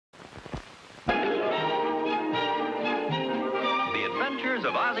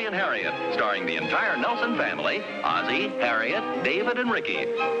of Ozzie and Harriet, starring the entire Nelson family, Ozzie, Harriet, David, and Ricky.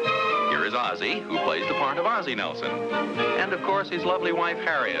 Here is Ozzie, who plays the part of Ozzie Nelson. And, of course, his lovely wife,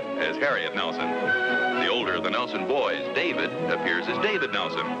 Harriet, as Harriet Nelson. The older of the Nelson boys, David, appears as David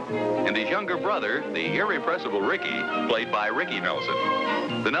Nelson. And his younger brother, the irrepressible Ricky, played by Ricky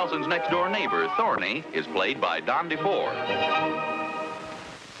Nelson. The Nelsons' next-door neighbor, Thorny, is played by DeFore.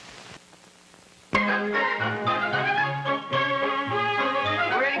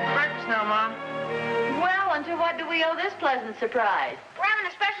 To what do we owe this pleasant surprise? We're having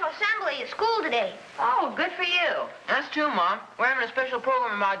a special assembly at school today. Oh, good for you. Us too, Mom. We're having a special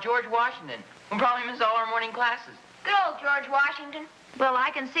program about George Washington. We'll probably miss all our morning classes. Good old George Washington. Well, I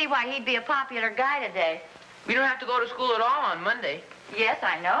can see why he'd be a popular guy today. We don't have to go to school at all on Monday. Yes,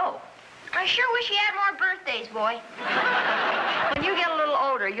 I know. I sure wish he had more birthdays, boy. When you get a little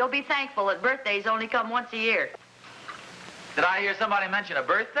older, you'll be thankful that birthdays only come once a year. Did I hear somebody mention a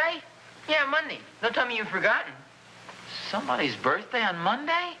birthday? Yeah, Monday. Don't tell me you've forgotten. Somebody's birthday on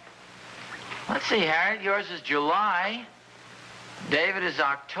Monday? Let's see, Harriet. Yours is July. David is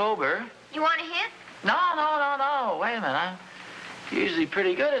October. You want a hint? No. Wait a minute. I'm usually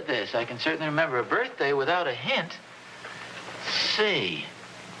pretty good at this. I can certainly remember a birthday without a hint. Let's see.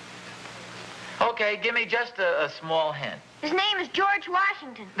 Okay, give me just a small hint. His name is George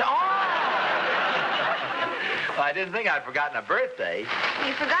Washington. Oh! Well, I didn't think I'd forgotten a birthday.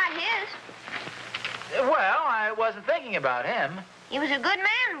 You forgot his. Well, I wasn't thinking about him. He was a good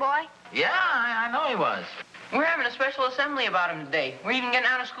man, boy. Yeah, I know he was. We're having a special assembly about him today. We're even getting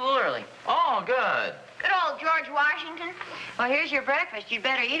out of school early. Oh, good. Good old George Washington. Well, here's your breakfast. You'd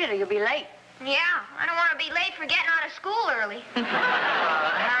better eat it or you'll be late. Yeah, I don't want to be late for getting out of school early.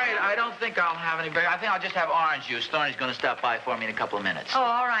 Harriet, I don't think I'll have any breakfast. I think I'll just have orange juice. Thorny's going to stop by for me in a couple of minutes. Oh,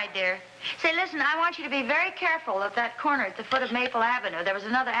 all right, dear. Say, listen, I want you to be very careful at that corner at the foot of Maple Avenue. There was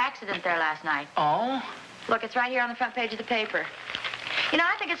another accident there last night. Oh? Look, it's right here on the front page of the paper. You know,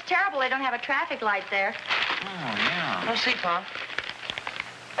 I think it's terrible they don't have a traffic light there. Oh, yeah. Let's see, Pop.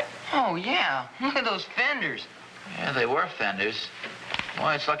 Oh, yeah. Look at those fenders. Yeah, they were fenders.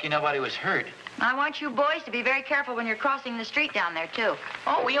 Boy, it's lucky nobody was hurt. I want you boys to be very careful when you're crossing the street down there, too.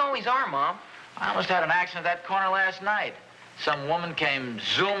 Oh, we always are, Mom. I almost had an accident at that corner last night. Some woman came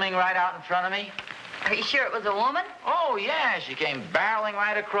zooming right out in front of me. Are you sure it was a woman? Oh, yeah, she came barreling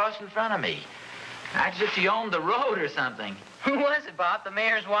right across in front of me. As if she owned the road or something. Who was it, Bob? The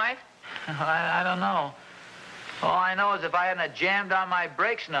mayor's wife? I don't know. All I know is if I hadn't jammed on my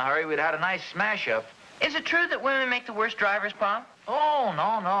brakes in a hurry, we'd had a nice smash-up. Is it true that women make the worst drivers, Bob? Oh, no.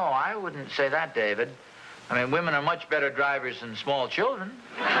 I wouldn't say that, David. I mean, women are much better drivers than small children.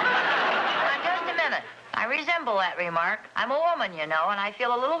 Now, just a minute. I resemble that remark. I'm a woman, you know, and I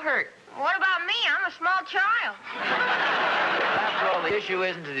feel a little hurt. What about me? I'm a small child. After all, the issue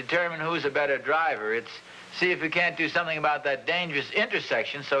isn't to determine who's a better driver. It's see if we can't do something about that dangerous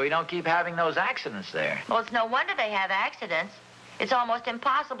intersection so we don't keep having those accidents there. Well, it's no wonder they have accidents. It's almost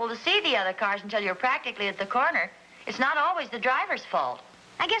impossible to see the other cars until you're practically at the corner. It's not always the driver's fault.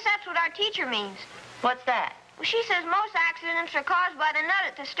 I guess that's what our teacher means. What's that? Well, she says most accidents are caused by the nut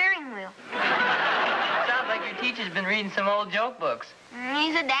at the steering wheel. Sounds like your teacher's been reading some old joke books.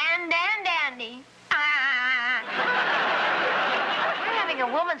 He's a dandy. We're having a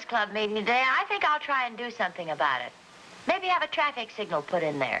women's club meeting today, and I think I'll try and do something about it. Maybe have a traffic signal put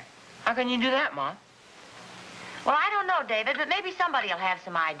in there. How can you do that, Mom? Well, I don't know, David, but maybe somebody will have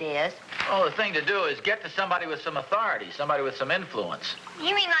some ideas. Oh, the thing to do is get to somebody with some authority, somebody with some influence.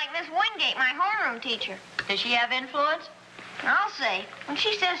 You mean like Miss Wingate, my homeroom teacher? Does she have influence? I'll say. When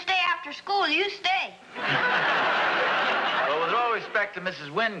she says stay after school, you stay. Well, with all respect to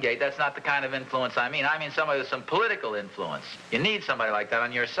Mrs. Wingate, that's not the kind of influence I mean. I mean somebody with some political influence. You need somebody like that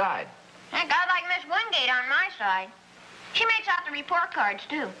on your side. Heck, I'd like Miss Wingate on my side. She makes out the report cards,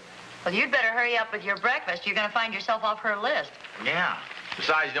 too. Well, you'd better hurry up with your breakfast. You're going to find yourself off her list. Yeah.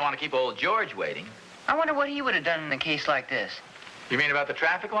 Besides, you don't want to keep old George waiting. I wonder what he would have done in a case like this. You mean about the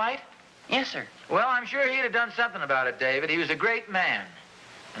traffic light? Yes, sir. Well, I'm sure he'd have done something about it, David. He was a great man.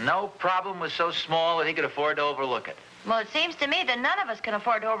 And no problem was so small that he could afford to overlook it. Well, it seems to me that none of us can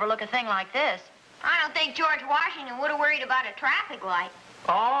afford to overlook a thing like this. I don't think George Washington would have worried about a traffic light.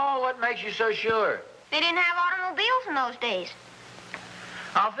 Oh, what makes you so sure? They didn't have automobiles in those days.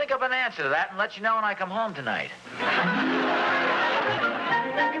 I'll think up an answer to that and let you know when I come home tonight. Hi,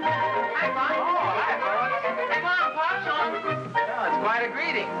 Pop. Oh, hi, fellas. Come on, Pop's on. Oh, it's quite a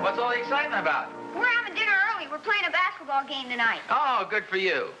greeting. What's all the excitement about? We're having dinner early. We're playing a basketball game tonight. Oh, good for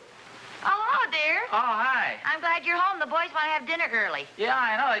you. Oh, hello, dear. Oh, hi. I'm glad you're home the boys want to have dinner early. Yeah,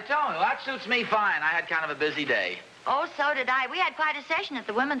 I know. They told me. Well, that suits me fine. I had kind of a busy day. Oh, so did I. We had quite a session at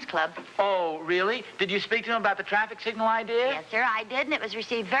the women's club. Oh, really? Did you speak to them about the traffic signal idea? Yes, sir, I did, and it was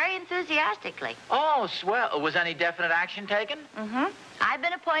received very enthusiastically. Oh, swell. Was any definite action taken? Mm-hmm. I've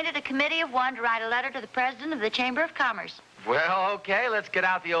been appointed a committee of one to write a letter to the president of the Chamber of Commerce. Well, okay. Let's get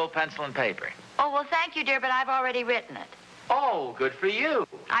out the old pencil and paper. Oh, well, thank you, dear, but I've already written it. Oh, good for you.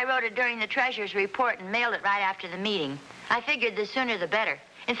 I wrote it during the treasurer's report and mailed it right after the meeting. I figured the sooner the better.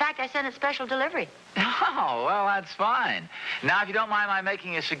 In fact, I sent it special delivery. Oh, well, that's fine. Now, if you don't mind my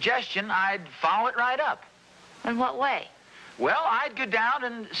making a suggestion, I'd follow it right up. In what way? Well, I'd go down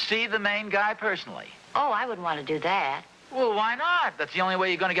and see the main guy personally. Oh, I wouldn't want to do that. Well, why not? That's the only way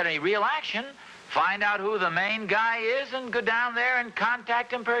you're going to get any real action. Find out who the main guy is and go down there and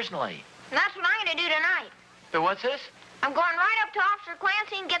contact him personally. And that's what I'm going to do tonight. What's this? I'm going right up to Officer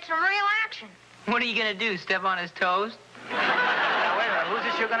Clancy and get some real action. What are you going to do, step on his toes? Now, wait a minute. Who's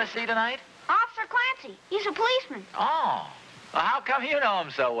this you're going to see tonight? Officer Clancy. He's a policeman. Oh. Well, how come you know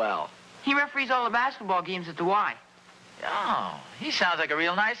him so well? He referees all the basketball games at the Y. Oh, he sounds like a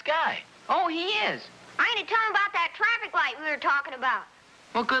real nice guy. Oh, he is. I need to tell him about that traffic light we were talking about.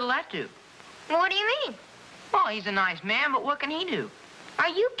 What good'll that do? What do you mean? Well, he's a nice man, but what can he do? Are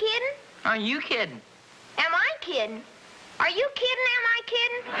you kidding? Are you kidding? Am I kidding? Are you kidding? Am I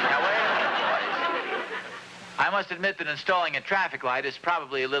kidding? Now, wait a minute, boys. I must admit that installing a traffic light is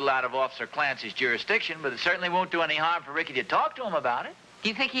probably a little out of Officer Clancy's jurisdiction, but it certainly won't do any harm for Ricky to talk to him about it. Do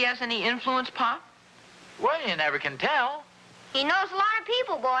you think he has any influence, Pop? Well, you never can tell. He knows a lot of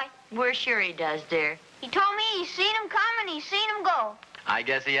people, boy. We're sure he does, dear. He told me he's seen them come and he's seen them go. I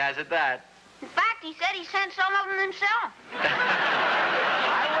guess he has at that. In fact, he said he sent some of them himself.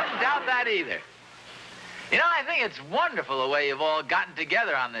 I wouldn't doubt that either. You know, I think it's wonderful the way you've all gotten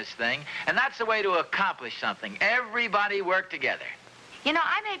together on this thing, and that's the way to accomplish something. Everybody work together. You know,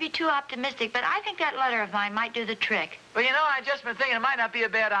 I may be too optimistic, but I think that letter of mine might do the trick. Well, you know, I've just been thinking it might not be a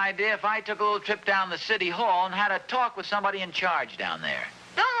bad idea if I took a little trip down the city hall and had a talk with somebody in charge down there.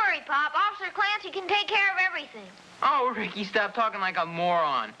 Don't worry, Pop. Officer Clancy can take care of everything. Oh, Ricky, stop talking like a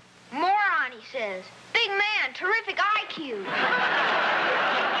moron. Moron, he says. Big man, terrific IQ.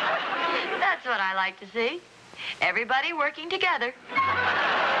 That's what I like to see. Everybody working together.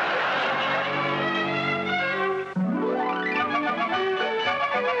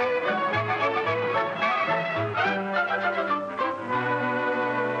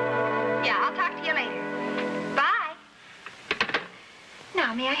 Yeah, I'll talk to you later. Bye.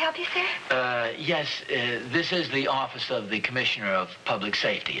 Now, may I help you, sir? Yes, this is the office of the Commissioner of Public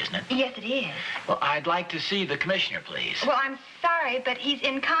Safety, isn't it? Yes, it is. Well, I'd like to see the Commissioner, please. Well, I'm sorry, but he's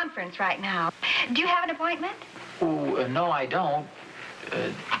in conference right now. Do you have an appointment? Oh, no, I don't.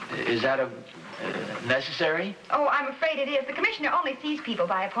 Is that necessary? Oh, I'm afraid it is. The commissioner only sees people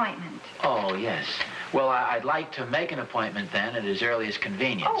by appointment. Oh, yes. Well, I'd like to make an appointment then at his earliest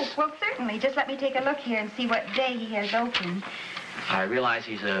convenience. Oh, well, certainly. Just let me take a look here and see what day he has open. I realize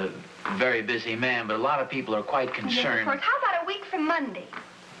he's a very busy man, but a lot of people are quite Yes, concerned. of course. How about a week from Monday?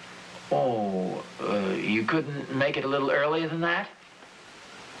 Oh, you couldn't make it a little earlier than that?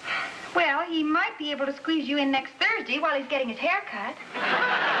 Well, he might be able to squeeze you in next Thursday while he's getting his hair cut.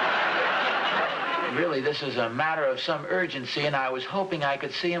 Really, this is a matter of some urgency, and I was hoping I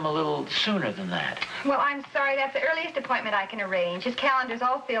could see him a little sooner than that. Well, I'm sorry. That's the earliest appointment I can arrange. His calendar's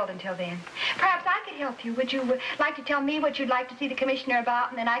all filled until then. Perhaps I could help you. Would you like to tell me what you'd like to see the commissioner about,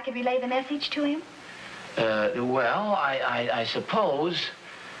 and then I could relay the message to him? Well, I suppose,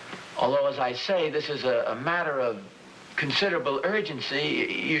 although, as I say, this is a matter of considerable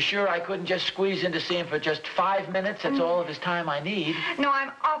urgency, you sure I couldn't just squeeze in to see him for just 5 minutes? That's all of his time I need. No, I'm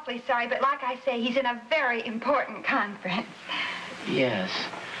awfully sorry, but like I say, he's in a very important conference. Yes.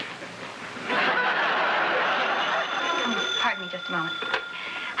 Oh, pardon me just a moment.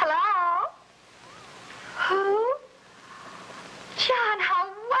 Hello? Who? John, how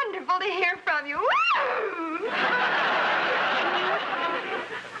wonderful to hear from you. Woo!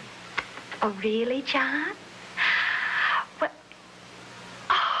 Oh, really, John? What?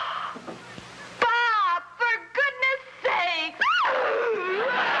 Oh, Bob, for goodness sake! Woo!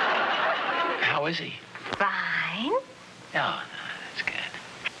 How is he? Fine. Oh, no, that's good.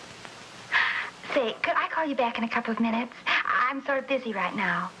 Say, could I call you back in a couple of minutes? I'm sort of busy right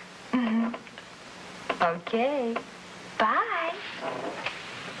now. Mm-hmm. Okay. Bye.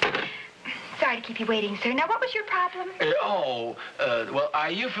 Sorry sorry to keep you waiting, sir. Now, what was your problem? Well,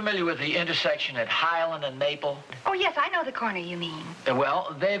 are you familiar with the intersection at Highland and Maple? Oh, yes, I know the corner you mean.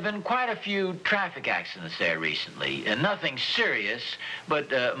 Well, there have been quite a few traffic accidents there recently. Nothing serious,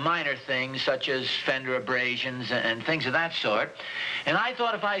 but minor things such as fender abrasions and things of that sort. And I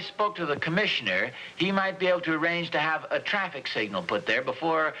thought if I spoke to the commissioner, he might be able to arrange to have a traffic signal put there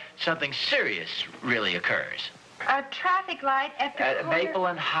before something serious really occurs. A traffic light at the corner... Maple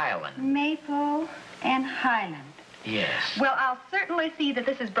and Highland. Maple and Highland. Yes. Well, I'll certainly see that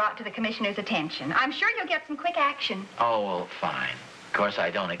this is brought to the commissioner's attention. I'm sure you'll get some quick action. Oh, well, fine. Of course, I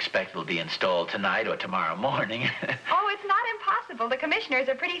don't expect it'll be installed tonight or tomorrow morning. Oh, it's not impossible. The commissioner's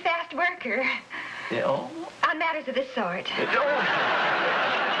a pretty fast worker. Oh? On matters of this sort.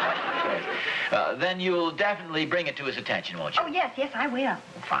 Then you'll definitely bring it to his attention, won't you? Oh, yes, I will.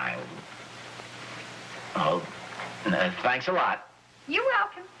 Fine. Oh, thanks a lot. You're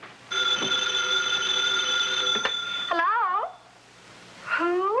welcome. Hello?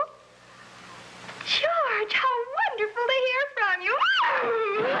 Who? George, how wonderful to hear from you.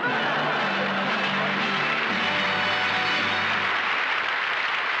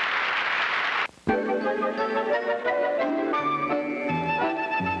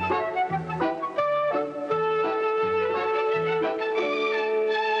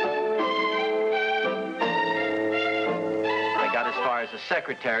 As a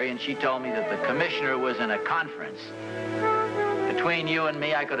secretary, and she told me that the commissioner was in a conference. Between you and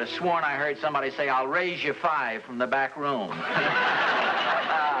me, I could have sworn I heard somebody say, "I'll raise you 5" from the back room.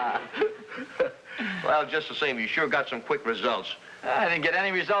 Well, just the same, you sure got some quick results. I didn't get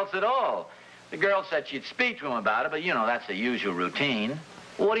any results at all. The girl said she'd speak to him about it, but you know, that's the usual routine.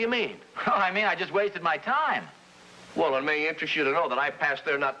 What do you mean? Oh, I mean, I just wasted my time. Well, it may interest you to know that I passed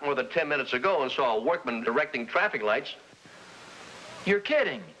there not more than 10 minutes ago and saw a workman directing traffic lights. You're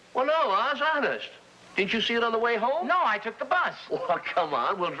kidding. Well, no, I was honest. Didn't you see it on the way home? No, I took the bus. Well, come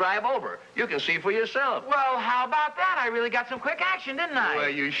on, we'll drive over. You can see for yourself. Well, how about that? I really got some quick action, didn't I? Well,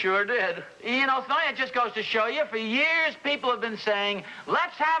 you sure did. You know, Thorny, it just goes to show you, for years people have been saying,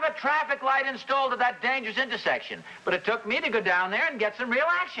 let's have a traffic light installed at that dangerous intersection. But it took me to go down there and get some real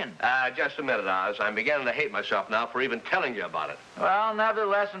action. Just a minute, Oz. I'm beginning to hate myself now for even telling you about it. Well,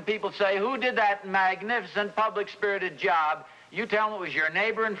 nevertheless, when people say, who did that magnificent public-spirited job, you tell them it was your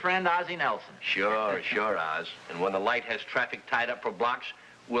neighbor and friend, Ozzie Nelson. Sure, Oz. And when the light has traffic tied up for blocks,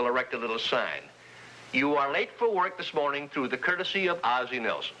 we'll erect a little sign. You are late for work this morning through the courtesy of Ozzie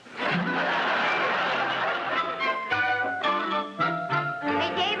Nelson. Hey,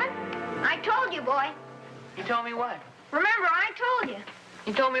 David, I told you, boy. You told me what? Remember, I told you.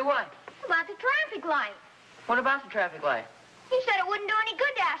 You told me what? About the traffic light. What about the traffic light? He said it wouldn't do any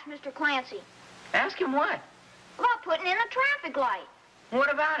good to ask Mr. Clancy. Ask him what? About putting in a traffic light. What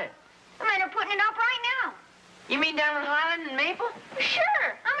about it? The men are putting it up right now. You mean down in Highland and Maple?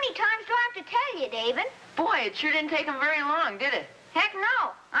 Sure. How many times do I have to tell you, David? Boy, it sure didn't take them very long, did it? Heck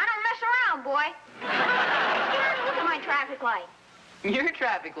no. I don't mess around, boy. Here, look at my traffic light. Your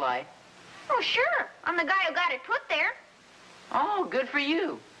traffic light? Oh, sure. I'm the guy who got it put there. Oh, good for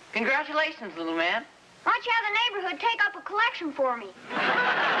you. Congratulations, little man. Why don't you have the neighborhood take up a collection for me?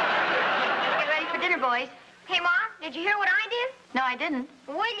 Get ready for dinner, boys. Hey, Mom, did you hear what I did? No, I didn't.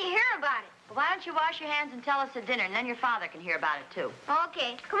 Well, wait till you hear about it. Well, why don't you wash your hands and tell us at dinner, and then your father can hear about it, too.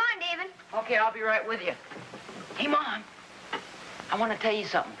 Okay. Come on, David. Okay, I'll be right with you. Hey, Mom, I want to tell you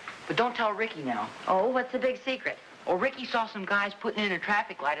something, but don't tell Ricky now. Oh, what's the big secret? Oh, Ricky saw some guys putting in a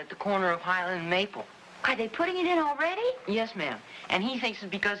traffic light at the corner of Highland and Maple. Are they putting it in already? Yes, ma'am. And he thinks it's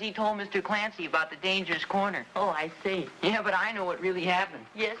because he told Mr. Clancy about the dangerous corner. Oh, I see. Yeah, but I know what really happened.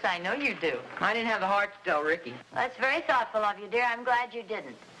 Yes, I know you do. I didn't have the heart to tell Ricky. That's very thoughtful of you, dear. I'm glad you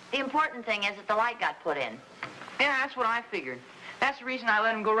didn't. The important thing is that the light got put in. Yeah, that's what I figured. That's the reason I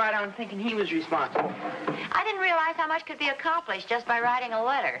let him go right on thinking he was responsible. I didn't realize how much could be accomplished just by writing a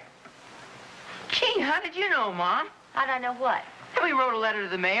letter. Gee, how did you know, Mom? How'd I know what? We wrote a letter to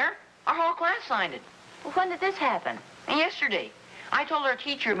the mayor. Our whole class signed it. Well, when did this happen? And yesterday. I told our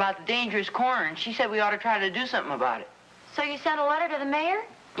teacher about the dangerous corner, and she said we ought to try to do something about it. So you sent a letter to the mayor?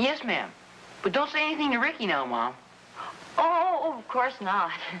 Yes, ma'am. But don't say anything to Ricky now, Mom. Oh, of course not.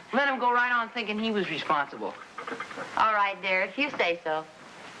 Let him go right on thinking he was responsible. All right, dear, if you say so.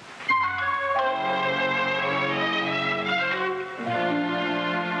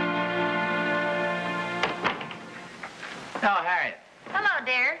 Oh, Harriet. Hello,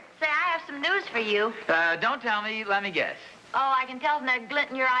 dear. Say, I have some news for you. Don't tell me. Let me guess. Oh, I can tell from that glint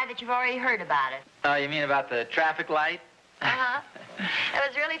in your eye that you've already heard about it. Oh, you mean about the traffic light? Uh-huh. It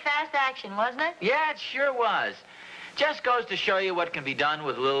was really fast action, wasn't it? Yeah, it sure was. just goes to show you what can be done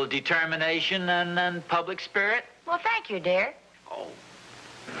with a little determination and public spirit. Well, thank you, dear. Oh.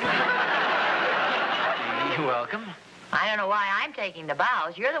 You're welcome. I don't know why I'm taking the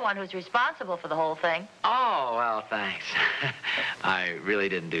bows. You're the one who's responsible for the whole thing. Oh, well, thanks. I really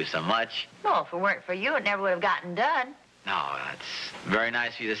didn't do so much. Well, if it weren't for you, it never would have gotten done. No, that's very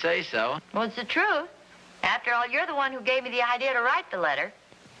nice of you to say so. Well, it's the truth. After all, you're the one who gave me the idea to write the letter.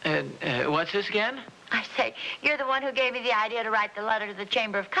 What's this again? I say, you're the one who gave me the idea to write the letter to the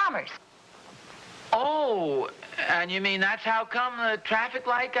Chamber of Commerce. Oh, and you mean that's how come the traffic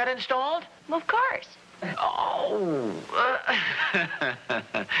light got installed? Well, of course. Oh,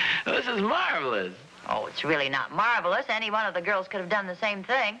 this is marvelous. Oh, it's really not marvelous. Any one of the girls could have done the same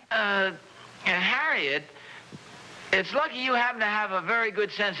thing. Harriet, it's lucky you happen to have a very good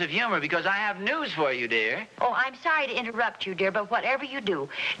sense of humor because I have news for you, dear. Oh, I'm sorry to interrupt you, dear, but whatever you do,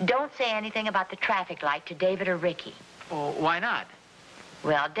 don't say anything about the traffic light to David or Ricky. Oh, why not?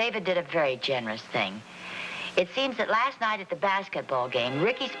 Well, David did a very generous thing. It seems that last night at the basketball game,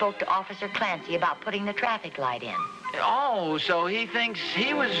 Ricky spoke to Officer Clancy about putting the traffic light in. Oh, so he thinks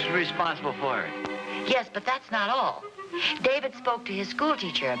he was responsible for it. Yes, but that's not all. David spoke to his school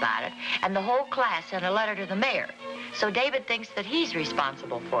teacher about it, and the whole class sent a letter to the mayor. So David thinks that he's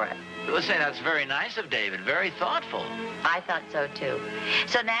responsible for it. Let's say that's very nice of David, very thoughtful. I thought so, too.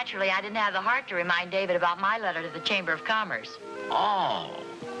 So naturally, I didn't have the heart to remind David about my letter to the Chamber of Commerce. Oh,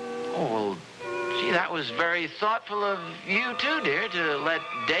 well, gee, that was very thoughtful of you, too, dear, to let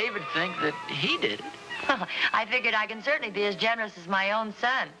David think that he did it. I figured I can certainly be as generous as my own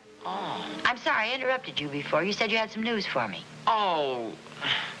son. Oh. I'm sorry, I interrupted you before. You said you had some news for me. Oh,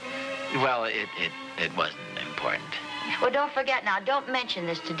 well, it wasn't important. Well, don't forget now, don't mention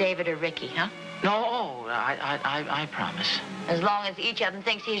this to David or Ricky, huh? No, I promise. As long as each of them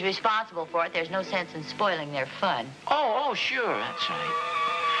thinks he's responsible for it, there's no sense in spoiling their fun. Oh, sure, that's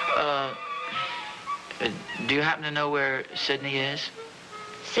right. Do you happen to know where Sydney is?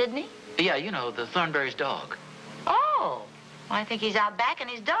 Sydney? Yeah, you know, the Thornberry's dog. Oh, well, I think he's out back in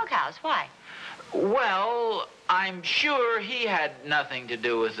his doghouse. Why? Well, I'm sure he had nothing to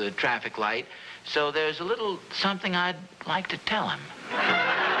do with the traffic light, so there's a little something I'd like to tell him.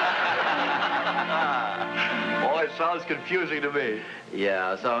 Boy, it sounds confusing to me.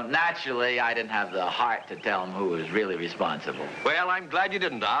 Yeah, so naturally I didn't have the heart to tell him who was really responsible. Well, I'm glad you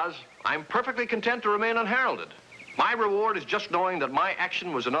didn't, Oz. I'm perfectly content to remain unheralded. My reward is just knowing that my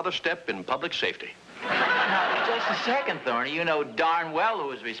action was another step in public safety. Now, just a second, Thorny. You know darn well who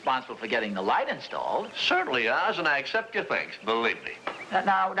was responsible for getting the light installed. Certainly, Oz, and I accept your thanks, believe me.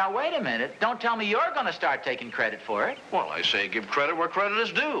 Now, wait a minute. Don't tell me you're going to start taking credit for it. Well, I say give credit where credit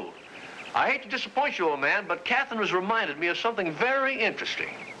is due. I hate to disappoint you, old man, but Catherine has reminded me of something very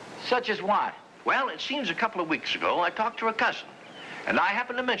interesting. Such as what? Well, it seems a couple of weeks ago I talked to her cousin. And I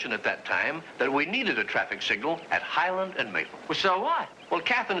happened to mention at that time that we needed a traffic signal at Highland and Maple. Well, so what? Well,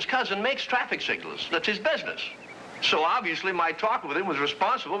 Catherine's cousin makes traffic signals. That's his business. So obviously my talk with him was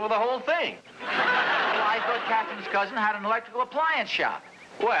responsible for the whole thing. Well, I thought Catherine's cousin had an electrical appliance shop.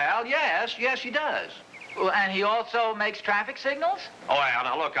 Well, yes, he does. Well, and he also makes traffic signals? Oh, well,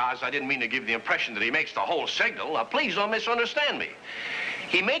 now look, Oz, I didn't mean to give the impression that he makes the whole signal. Now, please don't misunderstand me.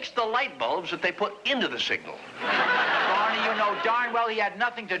 He makes the light bulbs that they put into the signal. Barney, you know darn well he had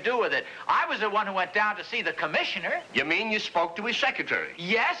nothing to do with it. I was the one who went down to see the commissioner. You mean you spoke to his secretary?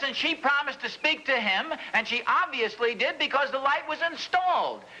 Yes, and she promised to speak to him, and she obviously did because the light was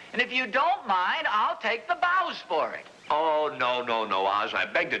installed. And if you don't mind, I'll take the bows for it. Oh, no, Oz. I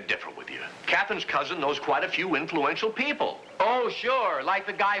beg to differ with you. Catherine's cousin knows quite a few influential people. Oh, sure. Like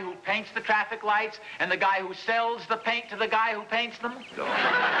the guy who paints the traffic lights and the guy who sells the paint to the guy who paints them. No.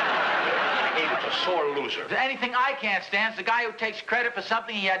 I hate it, a sore loser. Anything I can't stand is the guy who takes credit for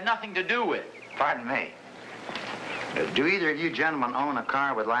something he had nothing to do with. Pardon me. Do either of you gentlemen own a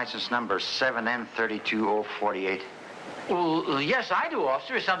car with license number 7N32048? Well, yes, I do,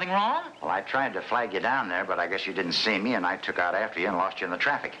 officer. Is something wrong? Well, I tried to flag you down there, but I guess you didn't see me, and I took out after you and lost you in the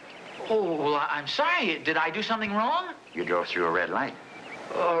traffic. Oh, well, I'm sorry. Did I do something wrong? You drove through a red light.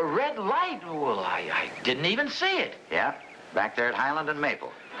 A red light? Well, I didn't even see it. Yeah, back there at Highland and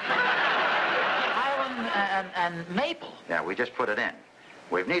Maple. Highland and Maple? Yeah, we just put it in.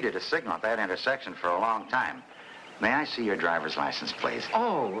 We've needed a signal at that intersection for a long time. May I see your driver's license, please?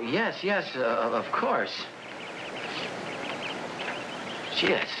 Oh, yes, of course.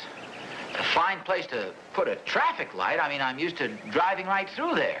 Yes. A fine place to put a traffic light. I mean, I'm used to driving right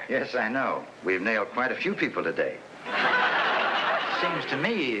through there. Yes, I know. We've nailed quite a few people today. seems to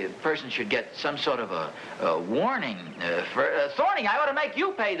me a person should get some sort of a warning. Thorny, I ought to make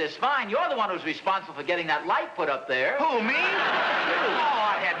you pay this fine. You're the one who's responsible for getting that light put up there. Who, me? Oh,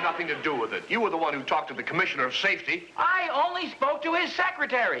 I had nothing to do with it. You were the one who talked to the Commissioner of Safety. I only spoke to his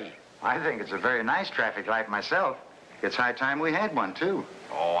secretary. I think it's a very nice traffic light myself. It's high time we had one, too.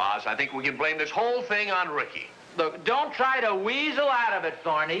 Oh, Oz, I think we can blame this whole thing on Ricky. Look, don't try to weasel out of it,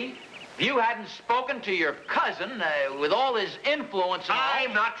 Thorny. If you hadn't spoken to your cousin, with all his influence and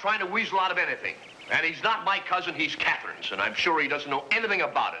I'm not trying to weasel out of anything. And he's not my cousin, he's Catherine's, and I'm sure he doesn't know anything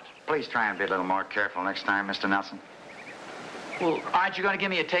about it. Please try and be a little more careful next time, Mr. Nelson. Well, aren't you going to give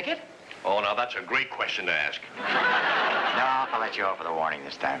me a ticket? Oh, now that's a great question to ask. No, I'll let you off with a warning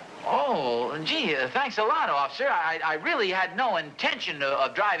this time. Oh, gee, thanks a lot, officer. I really had no intention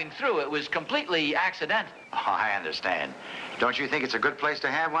of driving through. It was completely accidental. Oh, I understand. Don't you think it's a good place to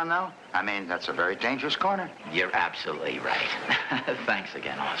have one, though? I mean, that's a very dangerous corner. You're absolutely right. Thanks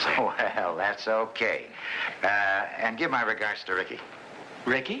again, officer. Well, that's okay. And give my regards to Ricky.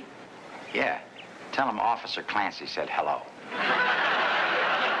 Ricky? Yeah. Tell him Officer Clancy said hello.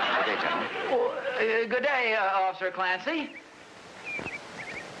 Good day, gentlemen. Well, good day, Officer Clancy.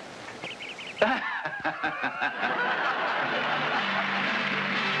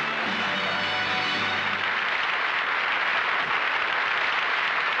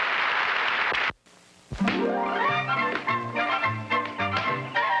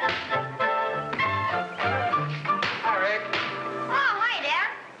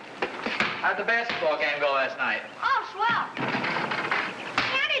 How'd the basketball game go last night? Oh, swell.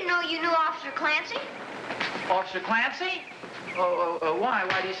 Hey, I didn't know you knew Officer Clancy. Officer Clancy? Why?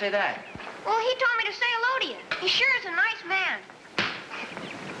 Why do you say that? Well, he told me to say hello to you. He sure is a nice man.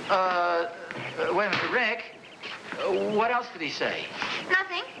 Wait a minute, Rick. What else did he say?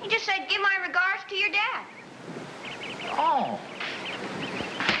 Nothing. He just said, give my regards to your dad. Oh.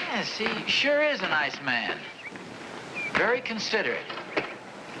 Yes, he sure is a nice man. Very considerate.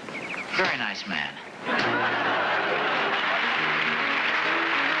 Very nice man.